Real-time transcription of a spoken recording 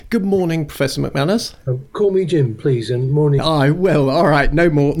Good morning, Professor McManus. Call me Jim, please, and morning. Well, all right. No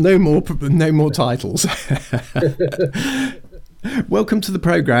more titles. Welcome to the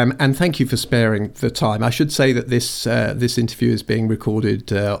programme, and thank you for sparing the time. I should say that this interview is being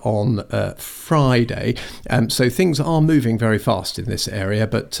recorded on Friday, so things are moving very fast in this area,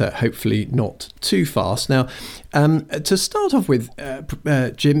 but hopefully not too fast. Now, to start off with,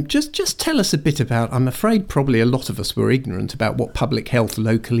 Jim, just tell us a bit about. I'm afraid probably a lot of us were ignorant about what public health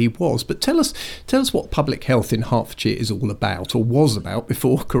locally was, but tell us what public health in Hertfordshire is all about, or was about,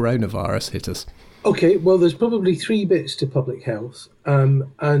 before coronavirus hit us. Okay, well, there's probably three bits to public health,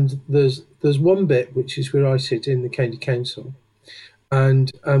 and there's one bit which is where I sit in the county council,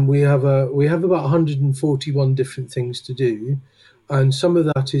 and we have about 141 different things to do, and some of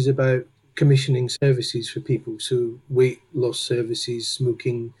that is about commissioning services for people, so weight loss services,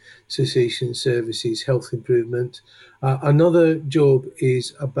 smoking cessation services, health improvement. Another job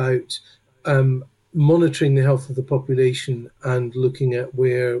is about monitoring the health of the population and looking at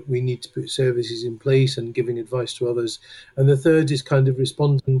where we need to put services in place and giving advice to others. And the third is kind of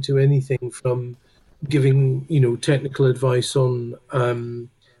responding to anything from giving, technical advice on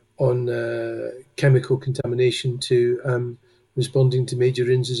chemical contamination to responding to major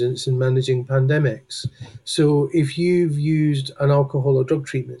incidents and managing pandemics. So if you've used an alcohol or drug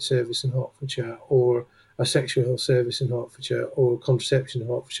treatment service in Hertfordshire, or a sexual health service in Hertfordshire, or contraception in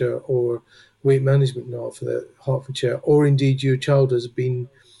Hertfordshire, or weight management in Hertfordshire, or indeed your child has been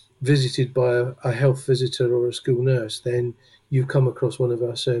visited by a health visitor or a school nurse, then you've come across one of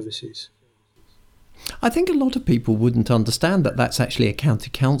our services. I think a lot of people wouldn't understand that that's actually a county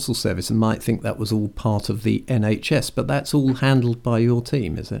council service and might think that was all part of the NHS, but that's all handled by your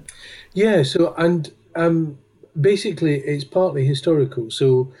team, is it? Yeah, so, and basically it's partly historical.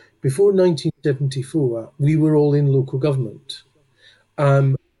 So before 1974, we were all in local government.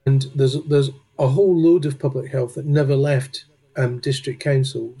 And there's a whole load of public health that never left district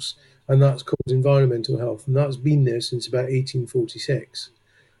councils, and that's called environmental health, and that's been there since about 1846.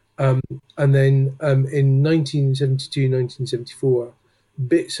 And then in 1972, 1974,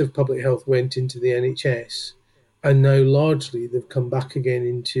 bits of public health went into the NHS, and now largely they've come back again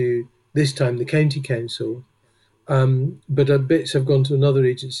into, this time, the county council, but bits have gone to another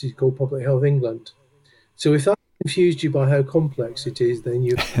agency called Public Health England. So if that confused you by how complex it is, then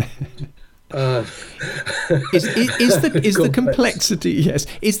you is the complexity, yes,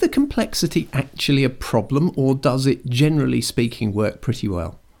 is the complexity actually a problem, or does it, generally speaking, work pretty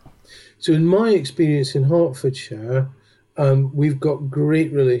well? So in my experience in Hertfordshire, we've got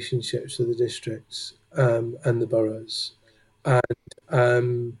great relationships with the districts and the boroughs,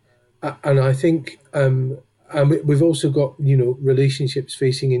 and I think we've also got relationships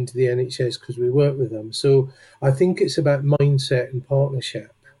facing into the NHS because we work with them. So I think it's about mindset and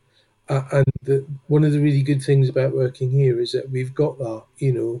partnership. And one of the really good things about working here is that we've got that,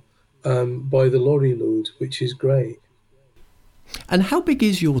 by the lorry load, which is great. And how big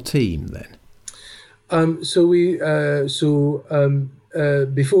is your team then? So before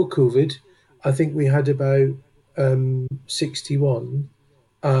COVID, I think we had about 61.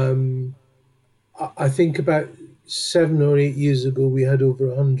 I think about 7 or 8 years ago, we had over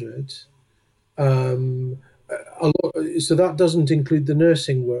 100. So that doesn't include the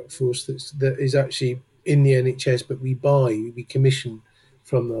nursing workforce that is actually in the NHS, but we commission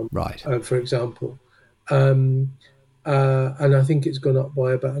from them, right? For example. And I think it's gone up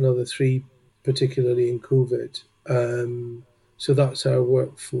by about another 3, particularly in COVID. So that's our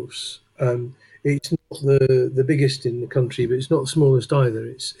workforce. It's not the biggest in the country, but it's not the smallest either.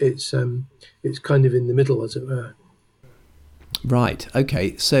 It's kind of in the middle, as it were. Right.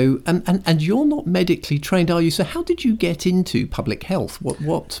 Okay. So and you're not medically trained, are you? So how did you get into public health?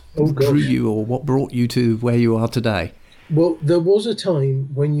 What drew you, or what brought you to where you are today? Well, there was a time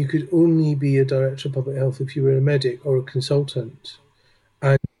when you could only be a director of public health if you were a medic or a consultant,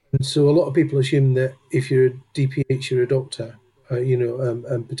 and so a lot of people assume that if you're a DPH, you're a doctor,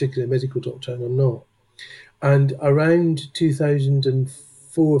 particularly a medical doctor, and I'm not. And around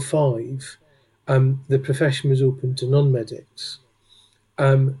 2004-05, the profession was open to non-medics.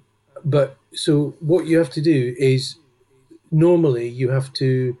 But so what you have to do is, normally you have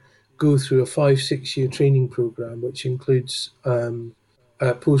to go through a 5-6 year training program, which includes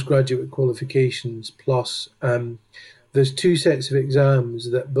postgraduate qualifications, plus there's 2 sets of exams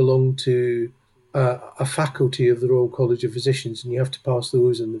that belong to a faculty of the Royal College of Physicians, and you have to pass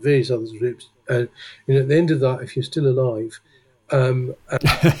those and the various other groups. And at the end of that, if you're still alive, and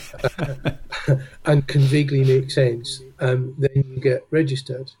can vaguely make sense, then you get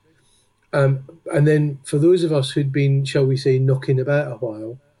registered. And then for those of us who'd been, shall we say, knocking about a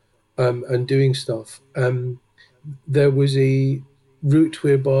while, and doing stuff. There was a route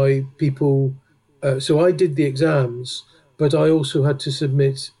whereby people, so I did the exams, but I also had to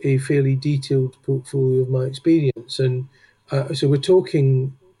submit a fairly detailed portfolio of my experience. And so we're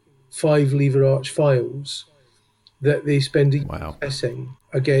talking 5 lever arch files that they spend a year Wow. assessing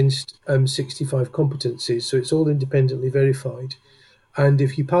against 65 competencies. So it's all independently verified. And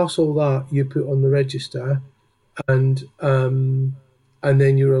if you pass all that, you're put on the register, and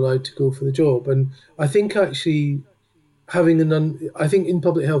then you're allowed to go for the job. And I think actually I think in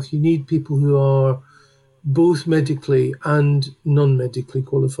public health you need people who are both medically and non-medically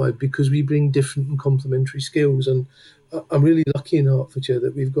qualified, because we bring different and complementary skills. And I'm really lucky in Hertfordshire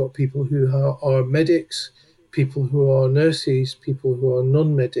that we've got people who are medics, people who are nurses, people who are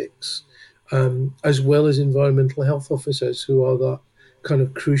non-medics, as well as environmental health officers, who are that kind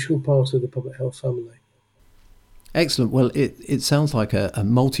of crucial part of the public health family. Excellent. Well, it sounds like a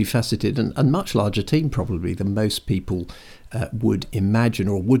multifaceted and much larger team probably than most people would imagine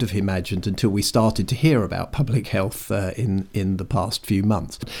or would have imagined until we started to hear about public health in the past few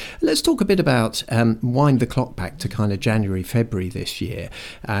months. Let's talk a bit about wind the clock back to kind of January, February this year,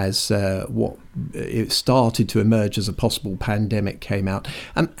 as what it started to emerge as a possible pandemic came out.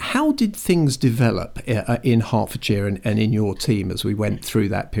 How did things develop in Hertfordshire and in your team as we went through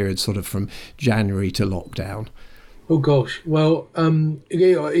that period, sort of from January to lockdown? Oh gosh, well,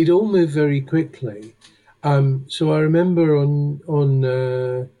 it all moved very quickly. So I remember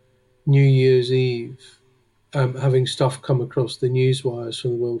on New Year's Eve, having stuff come across the news wires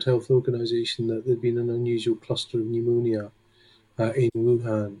from the World Health Organization that there'd been an unusual cluster of pneumonia in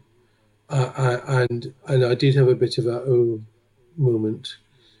Wuhan, and I did have a bit of a oh moment.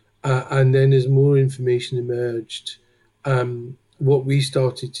 And then as more information emerged, what we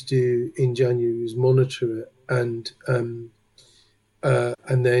started to do in January was monitor it, and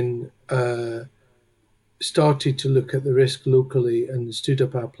then started to look at the risk locally and stood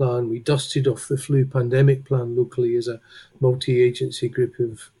up our plan. We dusted off the flu pandemic plan locally as a multi-agency group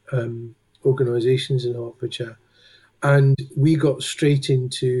of organisations in Hertfordshire, and we got straight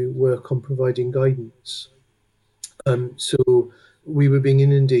into work on providing guidance. So we were being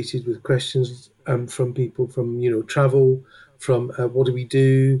inundated with questions from people, from travel, from what do we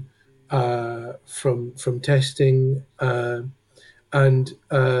do, from testing, and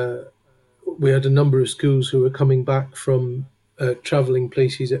we had a number of schools who were coming back from travelling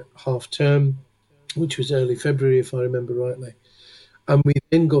places at half term, which was early February, if I remember rightly. And we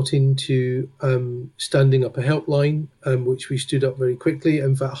then got into standing up a helpline, which we stood up very quickly.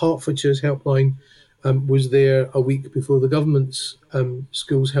 In fact, Hertfordshire's helpline was there a week before the government's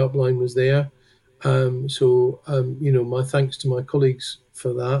schools helpline was there. My thanks to my colleagues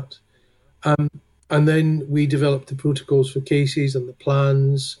for that. And then we developed the protocols for cases and the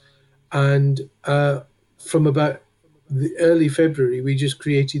plans. And from about the early February, we just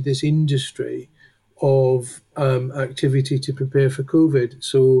created this industry of activity to prepare for COVID.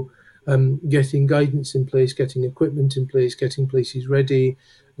 So getting guidance in place, getting equipment in place, getting places ready.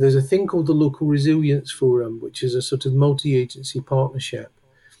 There's a thing called the Local Resilience Forum, which is a sort of multi-agency partnership.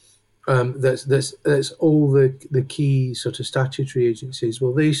 That's all the key sort of statutory agencies.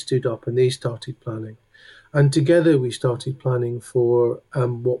 Well, they stood up and they started planning. And together we started planning for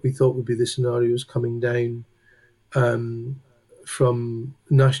what we thought would be the scenarios coming down from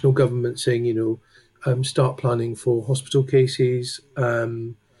national government saying, start planning for hospital cases.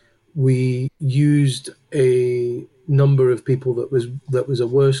 We used a number of people that was a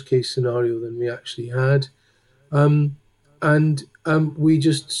worse case scenario than we actually had. And we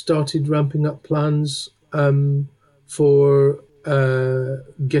just started ramping up plans for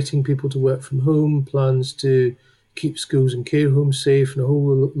getting people to work from home, plans to keep schools and care homes safe, and a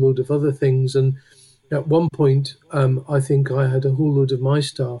whole load of other things. And at one point, I think I had a whole load of my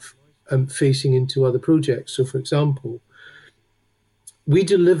staff facing into other projects. So, for example, we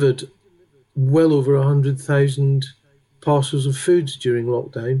delivered well over 100,000 parcels of food during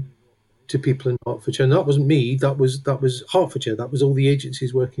lockdown to people in Hertfordshire. And that wasn't me, that was Hertfordshire, that was all the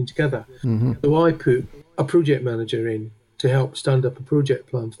agencies working together. Mm-hmm. So I put a project manager in to help stand up a project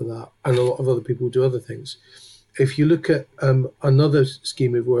plan for that, and a lot of other people do other things. If you look at another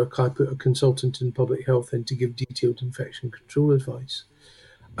scheme of work, I put a consultant in public health in to give detailed infection control advice.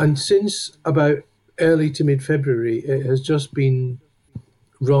 And since about early to mid-February, it has just been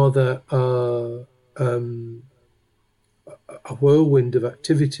rather a whirlwind of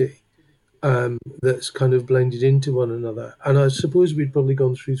activity that's kind of blended into one another. And I suppose we'd probably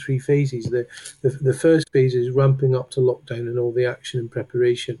gone through three phases. The first phase is ramping up to lockdown and all the action and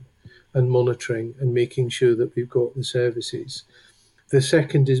preparation and monitoring and making sure that we've got the services. The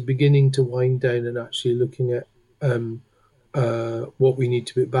second is beginning to wind down and actually looking at what we need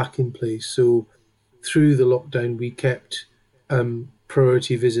to put back in place. So through the lockdown, we kept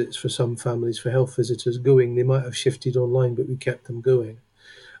priority visits for some families for health visitors going. They might have shifted online, but we kept them going.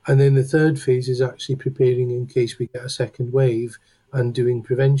 And then the third phase is actually preparing in case we get a second wave and doing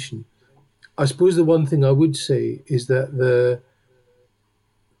prevention. I suppose the one thing I would say is that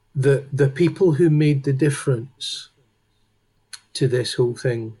the people who made the difference to this whole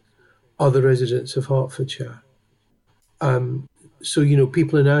thing are the residents of Hertfordshire. So,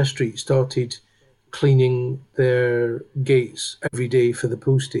 people in our street started cleaning their gates every day for the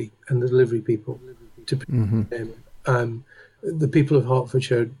postie and the delivery people to protect them. The people of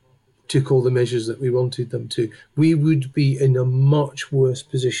Hertfordshire took all the measures that we wanted them to. We would be in a much worse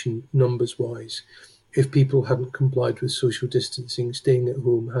position numbers wise if people hadn't complied with social distancing, staying at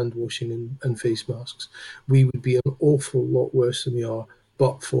home, hand washing, and face masks. We would be an awful lot worse than we are,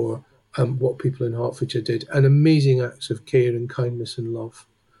 but for what people in Hertfordshire did, and amazing acts of care and kindness and love.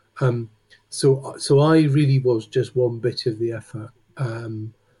 So I really was just one bit of the effort,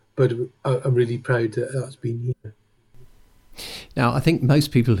 but I'm really proud that that's been here. Now, I think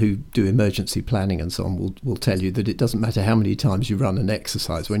most people who do emergency planning and so on will tell you that it doesn't matter how many times you run an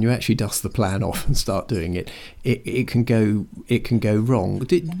exercise. When you actually dust the plan off and start doing it, it can go wrong.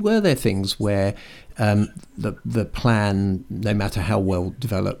 Were there things where the plan, no matter how well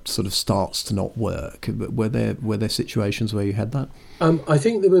developed, sort of starts to not work? Were there situations where you had that? I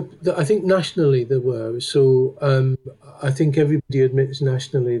think there were. I think nationally there were. So I think everybody admits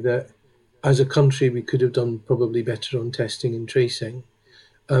nationally that as a country we could have done probably better on testing and tracing.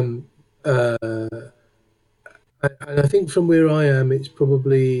 And I think from where I am, it's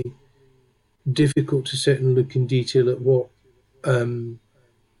probably difficult to sit and look in detail at what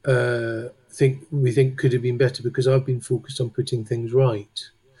we think could have been better, because I've been focused on putting things right.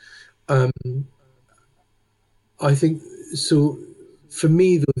 I think so. For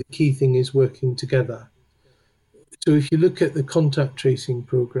me, though, the key thing is working together. So if you look at the contact tracing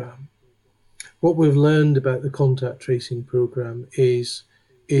program, what we've learned about the contact tracing program is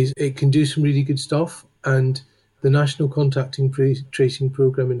it can do some really good stuff, and the national tracing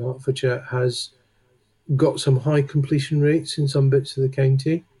program in Hertfordshire has got some high completion rates in some bits of the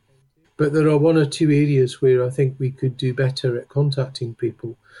county. But there are one or two areas where I think we could do better at contacting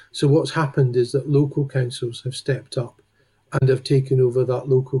people. So what's happened is that local councils have stepped up and have taken over that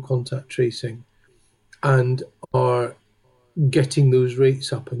local contact tracing and are getting those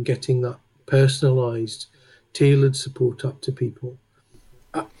rates up and getting that personalised, tailored support up to people.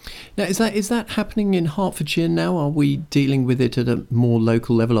 Now, is that happening in Hertfordshire now? Are we dealing with it at a more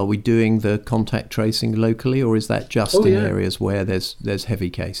local level? Are we doing the contact tracing locally, or is that just in areas where there's heavy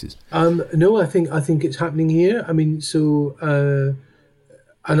cases? No, I think it's happening here. I mean, and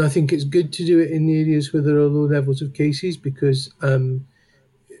I think it's good to do it in areas where there are low levels of cases, because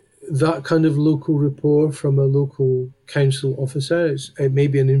that kind of local rapport from a local council officer, it may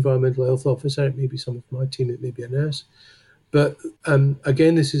be an environmental health officer, it may be some of my team, it may be a nurse. But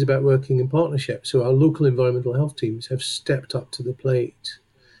again, this is about working in partnership. So our local environmental health teams have stepped up to the plate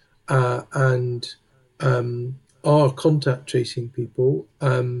and are contact tracing people.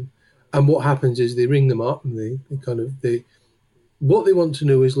 And what happens is they ring them up and what they want to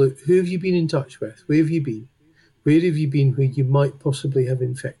know is, look, who have you been in touch with? Where have you been? Where have you been where you might possibly have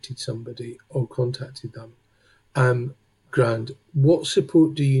infected somebody or contacted them? Grand. What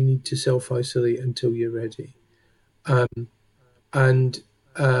support do you need to self-isolate until you're ready? And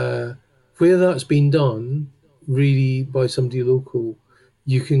where that's been done really by somebody local,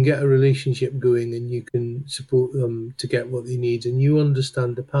 you can get a relationship going and you can support them to get what they need, and you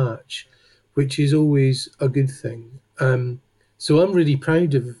understand the patch, which is always a good thing. So I'm really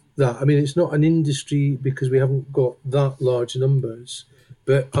proud of that. I mean, it's not an industry because we haven't got that large numbers,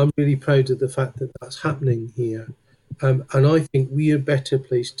 but I'm really proud of the fact that that's happening here. And I think we are better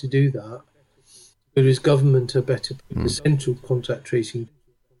placed to do that, whereas government are better, the central contact tracing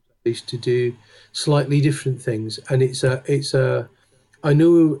place, to do slightly different things. And I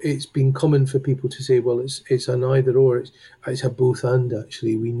know it's been common for people to say, well, it's an either or, it's a both and.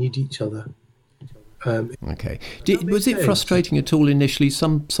 Actually, we need each other. Okay. Was it frustrating at all initially?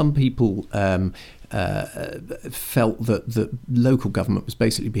 Some people felt that local government was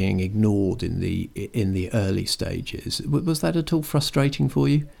basically being ignored in the early stages. Was that at all frustrating for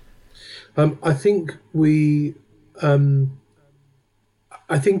you? I think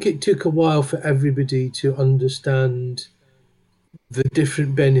I think it took a while for everybody to understand the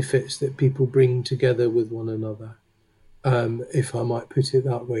different benefits that people bring together with one another, if I might put it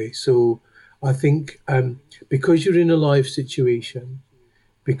that way. So I think because you're in a live situation,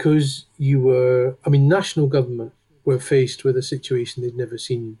 because national government were faced with a situation they'd never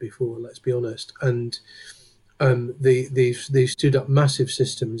seen before. Let's be honest, and they've stood up massive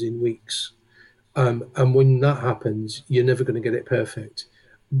systems in weeks. And when that happens, you're never going to get it perfect.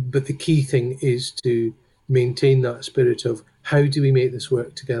 But the key thing is to maintain that spirit of how do we make this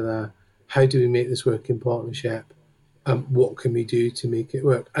work together? How do we make this work in partnership? What can we do to make it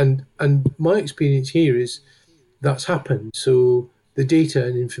work? And my experience here is that's happened. So the data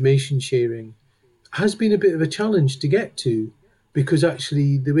and information sharing has been a bit of a challenge to get to, because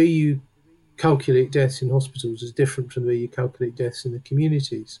actually the way you calculate deaths in hospitals is different from the way you calculate deaths in the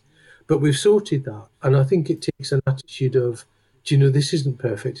communities. But we've sorted that. And I think it takes an attitude of, do you know, this isn't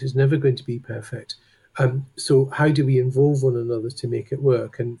perfect. It's never going to be perfect. So how do we involve one another to make it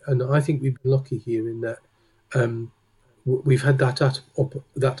work? And I think we've been lucky here in that we've had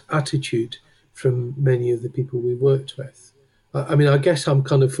that attitude from many of the people we worked with. I mean, I guess I'm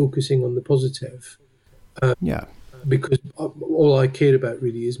kind of focusing on the positive Yeah. because all I care about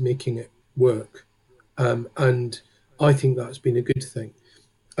really is making it work. And I think that's been a good thing.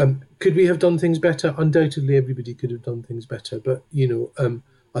 Could we have done things better? Undoubtedly, everybody could have done things better. But,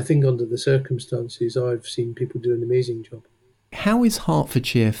 I think under the circumstances, I've seen people do an amazing job. How is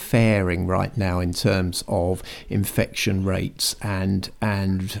Hertfordshire faring right now in terms of infection rates and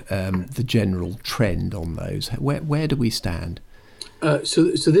the general trend on those? Where do we stand? So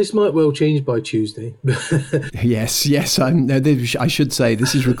this might well change by Tuesday. Yes. I should say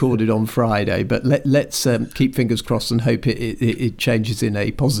this is recorded on Friday, but let's keep fingers crossed and hope it changes in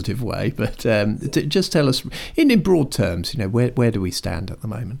a positive way. But just tell us in broad terms, where do we stand at the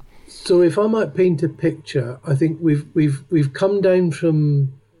moment? So if I might paint a picture, I think we've come down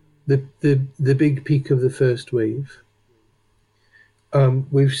from the big peak of the first wave.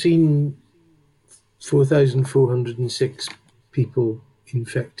 We've seen 4,406 people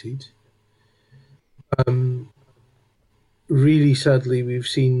infected. Really sadly, we've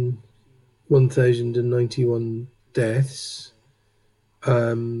seen 1,091 deaths.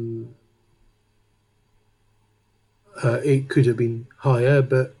 It could have been higher,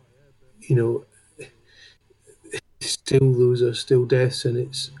 but still those are still deaths, and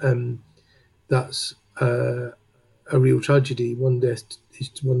it's that's a real tragedy. One death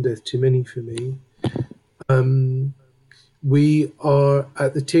is one death too many for me. We are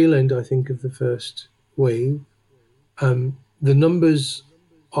at the tail end, I think, of the first wave. The numbers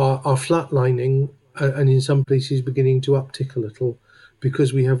are flatlining and in some places beginning to uptick a little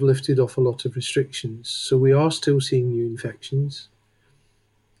because we have lifted off a lot of restrictions. So we are still seeing new infections.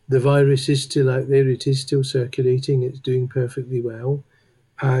 The virus is still out there. It is still circulating. It's doing perfectly well.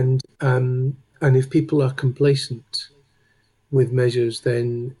 And if people are complacent with measures,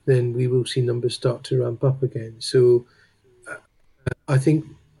 then we will see numbers start to ramp up again. So I think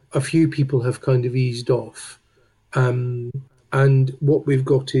a few people have kind of eased off. And what we've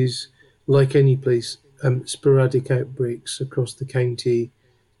got is, like any place, sporadic outbreaks across the county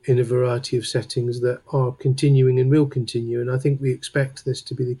in a variety of settings that are continuing and will continue. And I think we expect this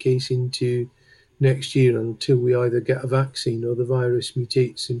to be the case into next year until we either get a vaccine or the virus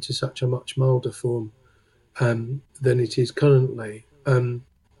mutates into such a much milder form than it is currently.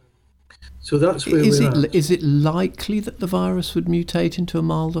 So that's where we're at. Is it likely that the virus would mutate into a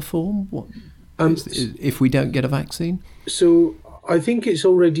milder form? If we don't get a vaccine? So I think it's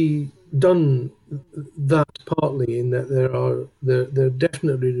already done that partly in that there are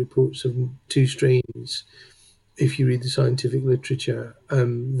definitely reports of two strains, if you read the scientific literature,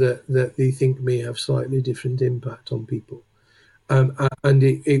 that they think may have slightly different impact on people. And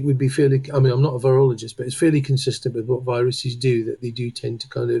it would be fairly, I mean, I'm not a virologist, but it's fairly consistent with what viruses do, that they do tend to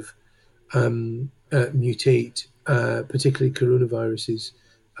kind of mutate, particularly coronaviruses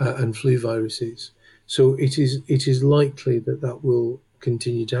and flu viruses. So it is likely that will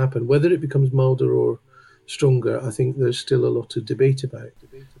continue to happen. Whether it becomes milder or stronger, I think there's still a lot of debate about.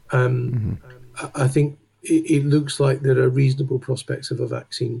 I think it looks like there are reasonable prospects of a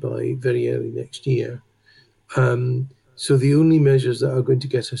vaccine by very early next year. So the only measures that are going to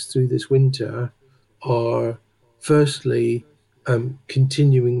get us through this winter are, firstly,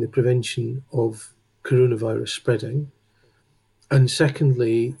 continuing the prevention of coronavirus spreading, and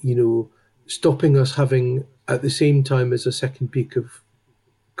secondly, stopping us having, at the same time as a second peak of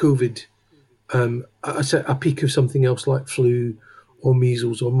COVID, a peak of something else like flu or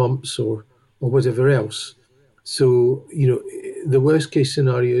measles or mumps or whatever else. So, the worst case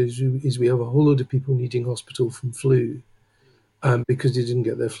scenario is we have a whole load of people needing hospital from flu because they didn't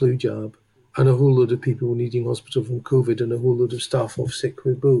get their flu jab, and a whole load of people needing hospital from COVID, and a whole load of staff off sick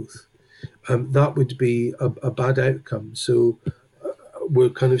with both. that would be a bad outcome. So we're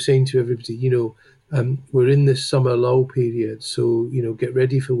kind of saying to everybody, we're in this summer lull period, so get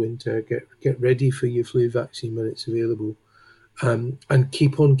ready for winter, get ready for your flu vaccine when it's available, and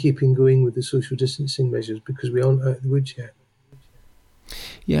keep on keeping going with the social distancing measures because we aren't out of the woods yet.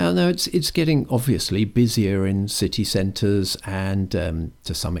 Yeah, no, it's getting obviously busier in city centres and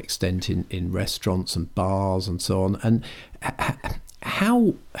to some extent in restaurants and bars and so on. And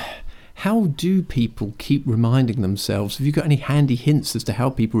how how do people keep reminding themselves? Have you got any handy hints as to how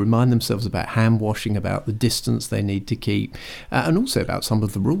people remind themselves about hand washing, about the distance they need to keep, and also about some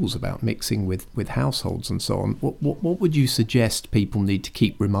of the rules about mixing with households and so on? What would you suggest people need to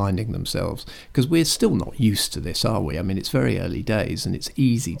keep reminding themselves? Because we're still not used to this, are we? I mean, it's very early days and it's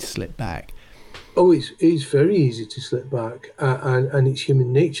easy to slip back. Oh, it's very easy to slip back, and it's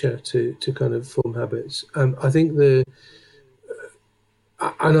human nature to kind of form habits. I think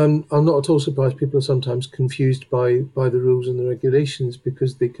and I'm not at all surprised people are sometimes confused by the rules and the regulations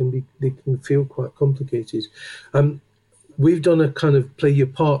because they can feel quite complicated. We've done a kind of play your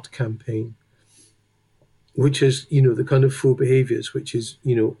part campaign, which is the kind of 4 behaviours, which is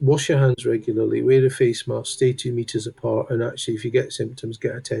wash your hands regularly, wear a face mask, stay 2 meters apart, and actually if you get symptoms,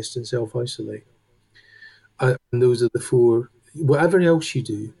 get a test and self isolate. And those are the 4. Whatever else you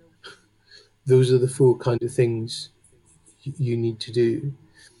do, those are the 4 kind of things you need to do.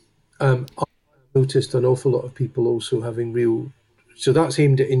 I've noticed an awful lot of people also having real. So that's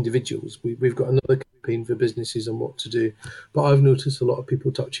aimed at individuals. We've got another campaign for businesses on what to do. But I've noticed a lot of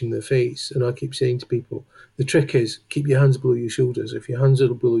people touching their face. And I keep saying to people, the trick is keep your hands below your shoulders. If your hands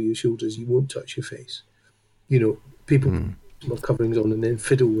are below your shoulders, you won't touch your face. People put coverings on and then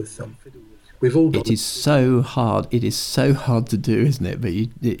fiddle with them. We've all done it. Is so hard. It is so hard to do, isn't it? But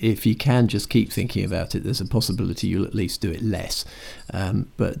if you can just keep thinking about it, there's a possibility you'll at least do it less. And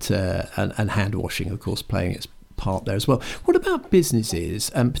hand washing, of course, playing its part there as well. What about businesses,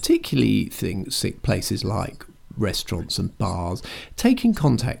 and particularly places like restaurants and bars, taking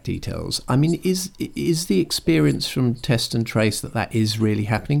contact details? I mean, is the experience from test and trace that is really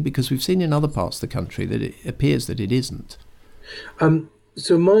happening? Because we've seen in other parts of the country that it appears that it isn't.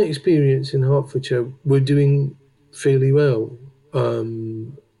 So my experience in Hertfordshire, we're doing fairly well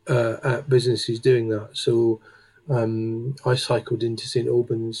at businesses doing that. So I cycled into St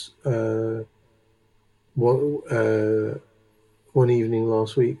Albans one evening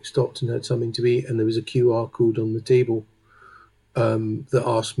last week, stopped and had something to eat, and there was a QR code on the table that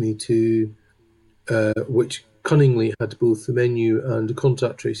asked me to, which cunningly had both the menu and a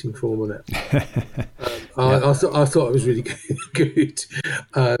contact tracing form on it. I thought it was really good.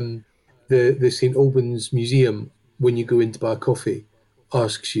 The St Albans Museum, when you go in to buy a coffee,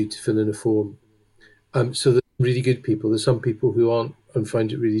 asks you to fill in a form. So there's really good people. There's some people who aren't and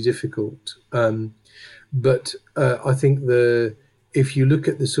find it really difficult. But I think if you look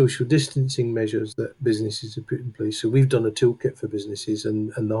at the social distancing measures that businesses have put in place, so we've done a toolkit for businesses,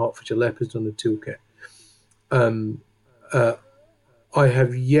 and the Hertfordshire LEP has done a toolkit. I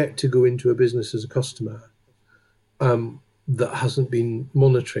have yet to go into a business as a customer that hasn't been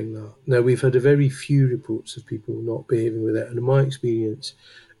monitoring that. Now, we've had a very few reports of people not behaving with it, and in my experience,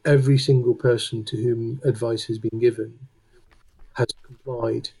 every single person to whom advice has been given has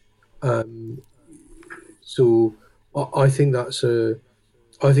complied. So I think I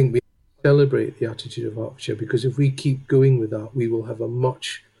think we celebrate the attitude of Hertfordshire, because if we keep going with that, we will have a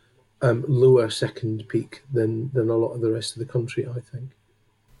much lower second peak than a lot of the rest of the country, I think.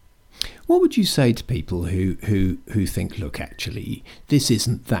 What would you say to people who think, look, actually, this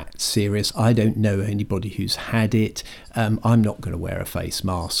isn't that serious. I don't know anybody who's had it. I'm not going to wear a face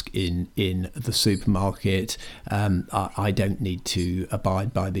mask in the supermarket. I don't need to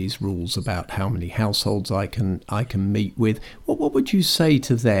abide by these rules about how many households I can meet with. What would you say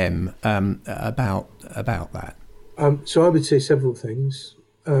to them about that? So I would say several things.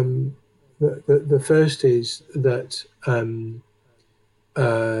 The first is that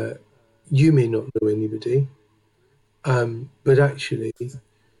you may not know anybody, but actually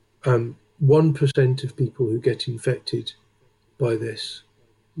 1% of people who get infected by this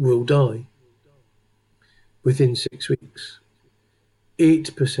will die within 6 weeks.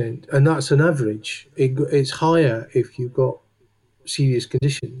 8%, and that's an average. It's higher if you've got serious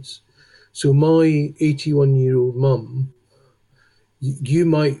conditions. So my 81-year-old mum, you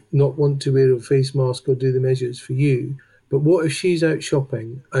might not want to wear a face mask or do the measures for you, but what if she's out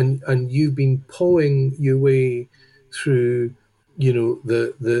shopping and you've been pawing your way through,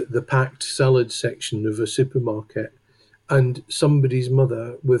 the packed salad section of a supermarket, and somebody's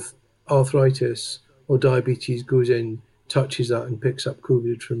mother with arthritis or diabetes goes in, touches that and picks up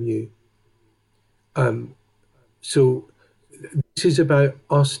COVID from you? So this is about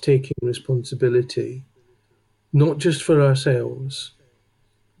us taking responsibility, not just for ourselves,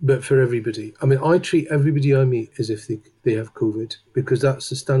 but for everybody. I mean, I treat everybody I meet as if they have COVID because that's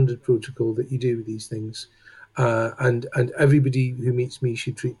the standard protocol that you do with these things. And everybody who meets me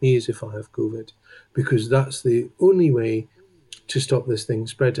should treat me as if I have COVID because that's the only way to stop this thing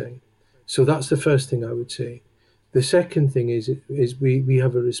spreading. So that's the first thing I would say. The second thing is we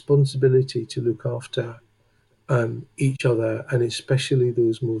have a responsibility to look after each other and especially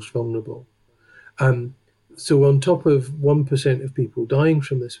those most vulnerable. Um, so on top of 1% of people dying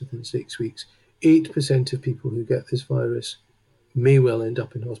from this within 6 weeks, 8% of people who get this virus may well end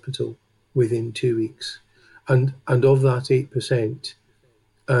up in hospital within 2 weeks. And of that 8%,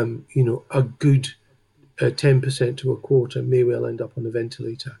 a good 10% to a quarter may well end up on a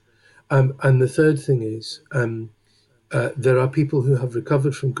ventilator. And the third thing is there are people who have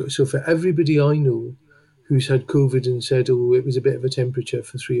recovered from COVID. So for everybody I know who's had COVID and said, oh, it was a bit of a temperature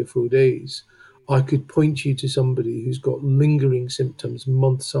for 3 or 4 days, I could point you to somebody who's got lingering symptoms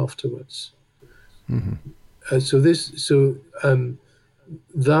months afterwards. So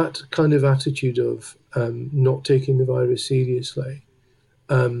that kind of attitude of not taking the virus seriously,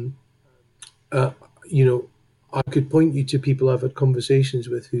 uh, you know, I could point you to people I've had conversations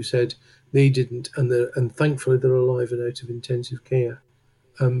with who said they didn't, and thankfully they're alive and out of intensive care.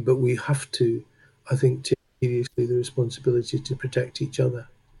 But we have to, I think, take seriously the responsibility to protect each other.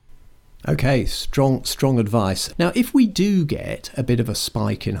 Okay, strong advice. Now, if we do get a bit of a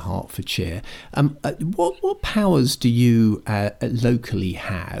spike in Hertfordshire, what powers do you locally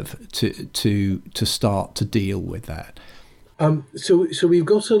have to start to deal with that? So we've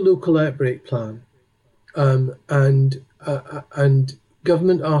got a local outbreak plan, and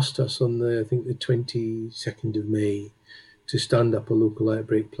government asked us on I think the 22nd of May to stand up a local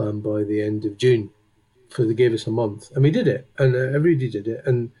outbreak plan by the end of June. So they gave us a month, and we did it, and everybody did it.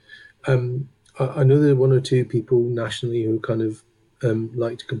 And I know there are one or two people nationally who kind of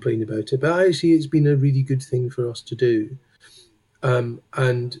like to complain about it, but actually it's been a really good thing for us to do.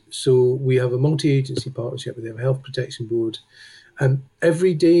 And so we have a multi-agency partnership with the Health Protection Board.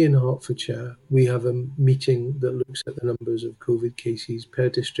 Every day in Hertfordshire, we have a meeting that looks at the numbers of COVID cases per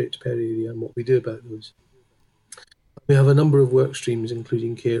district, per area, and what we do about those. We have a number of work streams,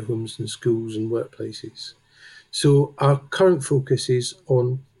 including care homes and schools and workplaces. So our current focus is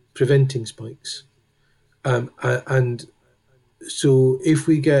on preventing spikes. And so if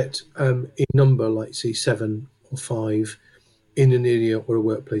we get a number like, say, 7 or 5 in an area or a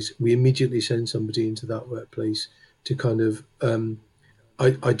workplace, we immediately send somebody into that workplace to kind of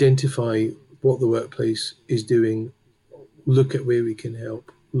identify what the workplace is doing, look at where we can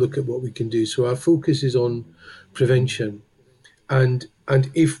help, look at what we can do. So our focus is on prevention. And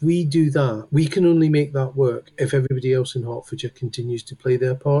if we do that, we can only make that work if everybody else in Hertfordshire continues to play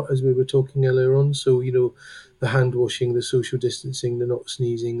their part, as we were talking earlier on. So, the hand washing, the social distancing, the not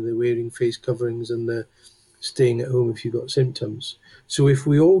sneezing, the wearing face coverings, and the staying at home if you've got symptoms. So if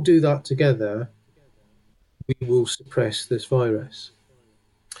we all do that together, we will suppress this virus.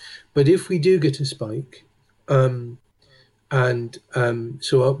 But if we do get a spike, so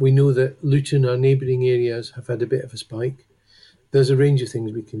we know that Luton, our neighbouring areas, have had a bit of a spike. There's a range of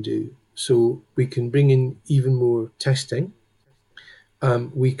things we can do. So we can bring in even more testing.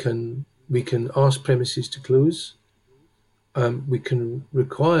 We can ask premises to close. We can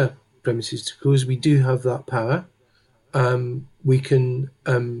require premises to close. We do have that power. We can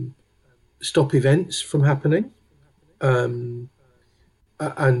stop events from happening and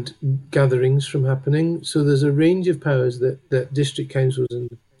gatherings from happening. So there's a range of powers that district councils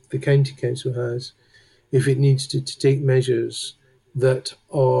and the county council has if it needs to take measures that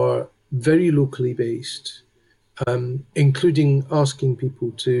are very locally based, including asking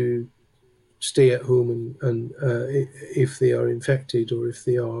people to stay at home and if they are infected or if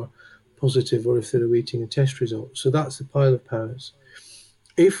they are positive or if they're awaiting a test result. So that's the pile of powers.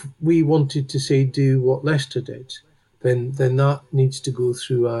 If we wanted to say do what Leicester did, then that needs to go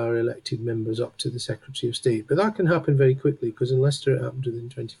through our elected members up to the Secretary of State. But that can happen very quickly because in Leicester it happened within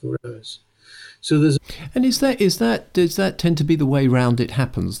 24 hours. So there's. And does that tend to be the way round it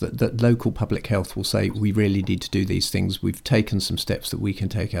happens, that local public health will say we really need to do these things, we've taken some steps that we can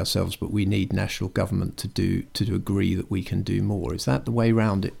take ourselves, but we need national government to agree that we can do more? Is that the way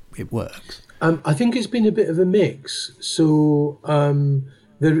round it works? I think it's been a bit of a mix. So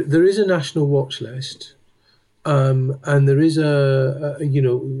there is a national watch list, and there is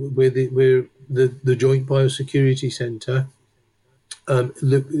where the Joint Biosecurity Centre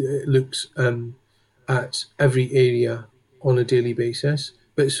looks at every area on a daily basis.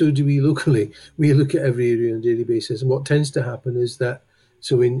 but so do we locally. We look at every area on a daily basis, and what tends to happen is that,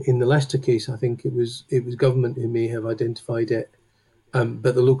 so in the Leicester case, I think it was government who may have identified it,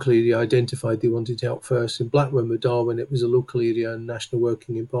 but the local area identified they wanted to help first. In Blackburn with Darwin, it was a local area and national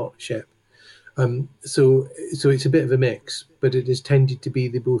working in partnership. So it's a bit of a mix, but it has tended to be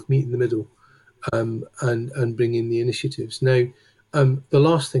they both meet in the middle, and bring in the initiatives. Now, the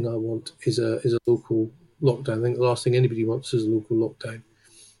last thing I want is a local lockdown. I think the last thing anybody wants is a local lockdown,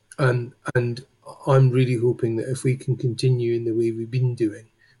 and I'm really hoping that if we can continue in the way we've been doing,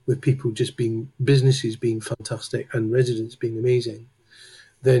 with people just being businesses being fantastic and residents being amazing,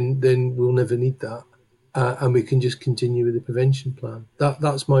 then we'll never need that, and we can just continue with the prevention plan.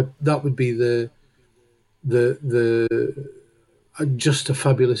 That would be the just a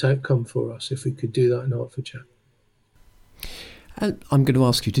fabulous outcome for us if we could do that in Hertfordshire. And I'm going to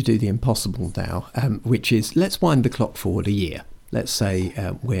ask you to do the impossible now, which is let's wind the clock forward a year. Let's say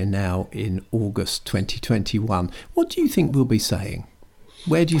we're now in August 2021. What do you think we'll be saying?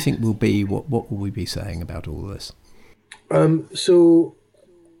 Where do you think we'll be? What will we be saying about all of this? So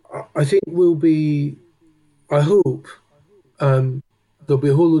I think we'll be, I hope, there'll be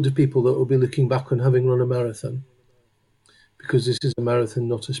a whole load of people that will be looking back on having run a marathon, because this is a marathon,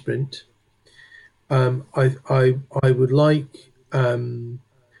 not a sprint. I would like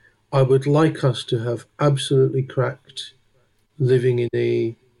us to have absolutely cracked living in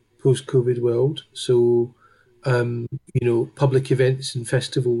a post-COVID world. So, public events and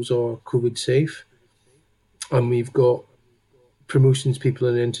festivals are COVID safe, and we've got promotions people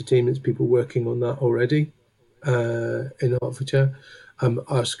and entertainments people working on that already in Hertfordshire.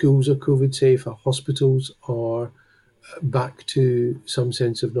 Our schools are COVID safe. Our hospitals are back to some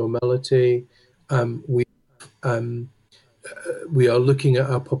sense of normality. We are looking at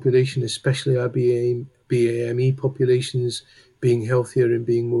our population, especially our BAME populations, being healthier and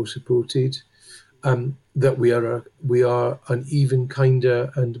being more supported. That we are an even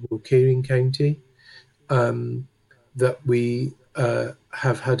kinder and more caring county. That we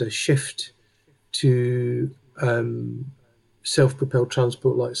have had a shift to self-propelled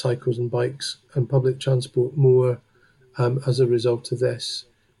transport like cycles and bikes and public transport more as a result of this,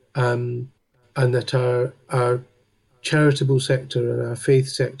 and that our charitable sector and our faith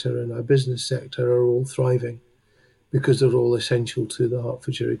sector and our business sector are all thriving because they're all essential to the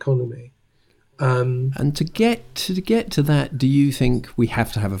Hertfordshire economy. And to get to that, do you think we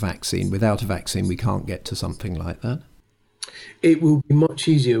have to have a vaccine? Without a vaccine, we can't get to something like that? It will be much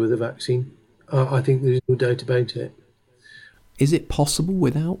easier with a vaccine. I think there's no doubt about it. Is it possible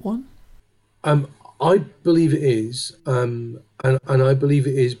without one? I believe it is, and I believe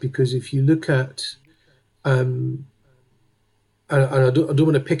it is because if you look at, and I don't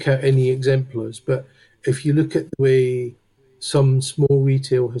want to pick out any exemplars, but if you look at the way some small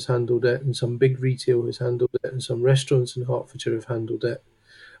retail has handled it, and some big retail has handled it, and some restaurants in Hertfordshire have handled it,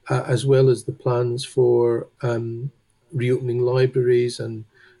 as well as the plans for reopening libraries and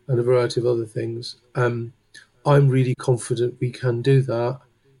a variety of other things, I'm really confident we can do that,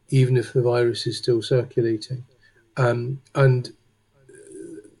 even if the virus is still circulating. And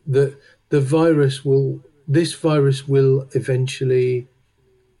this virus will eventually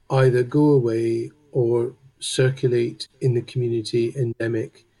either go away or circulate in the community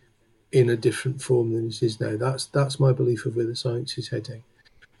endemic in a different form than it is now. That's my belief of where the science is heading,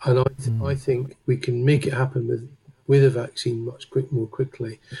 and I think we can make it happen with a vaccine more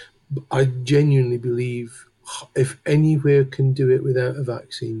quickly. I genuinely believe if anywhere can do it without a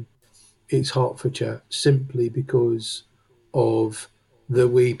vaccine, it's Hertfordshire, simply because of the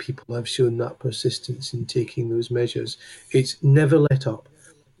way people have shown that persistence in taking those measures. It's never let up,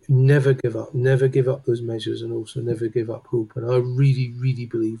 never give up those measures, and also never give up hope. And I really, really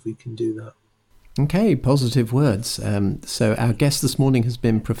believe we can do that. Okay, positive words. So our guest this morning has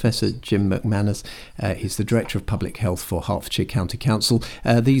been Professor Jim McManus. He's the Director of Public Health for Hertfordshire County Council.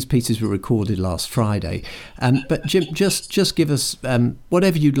 These pieces were recorded last Friday. But Jim, just give us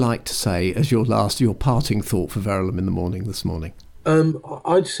whatever you'd like to say as your parting thought for Verulam in the Morning this morning.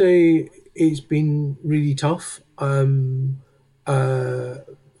 I'd say it's been really tough for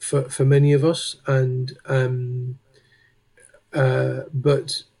many of us,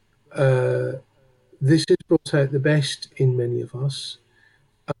 but this has brought out the best in many of us,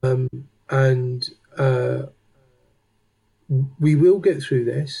 and we will get through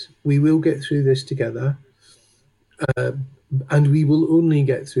this. We will get through this together, and we will only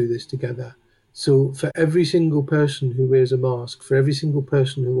get through this together. So for every single person who wears a mask, for every single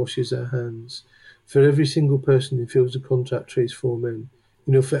person who washes their hands, for every single person who fills a contact trace form in,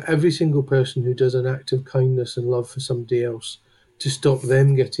 for every single person who does an act of kindness and love for somebody else to stop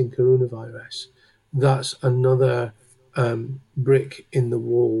them getting coronavirus, that's another brick in the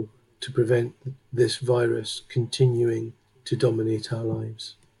wall to prevent this virus continuing to dominate our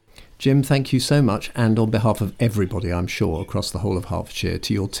lives. Jim, thank you so much. And on behalf of everybody, I'm sure, across the whole of Hertfordshire,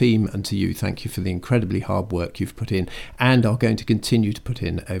 to your team and to you, thank you for the incredibly hard work you've put in and are going to continue to put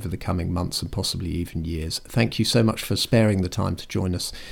in over the coming months and possibly even years. Thank you so much for sparing the time to join us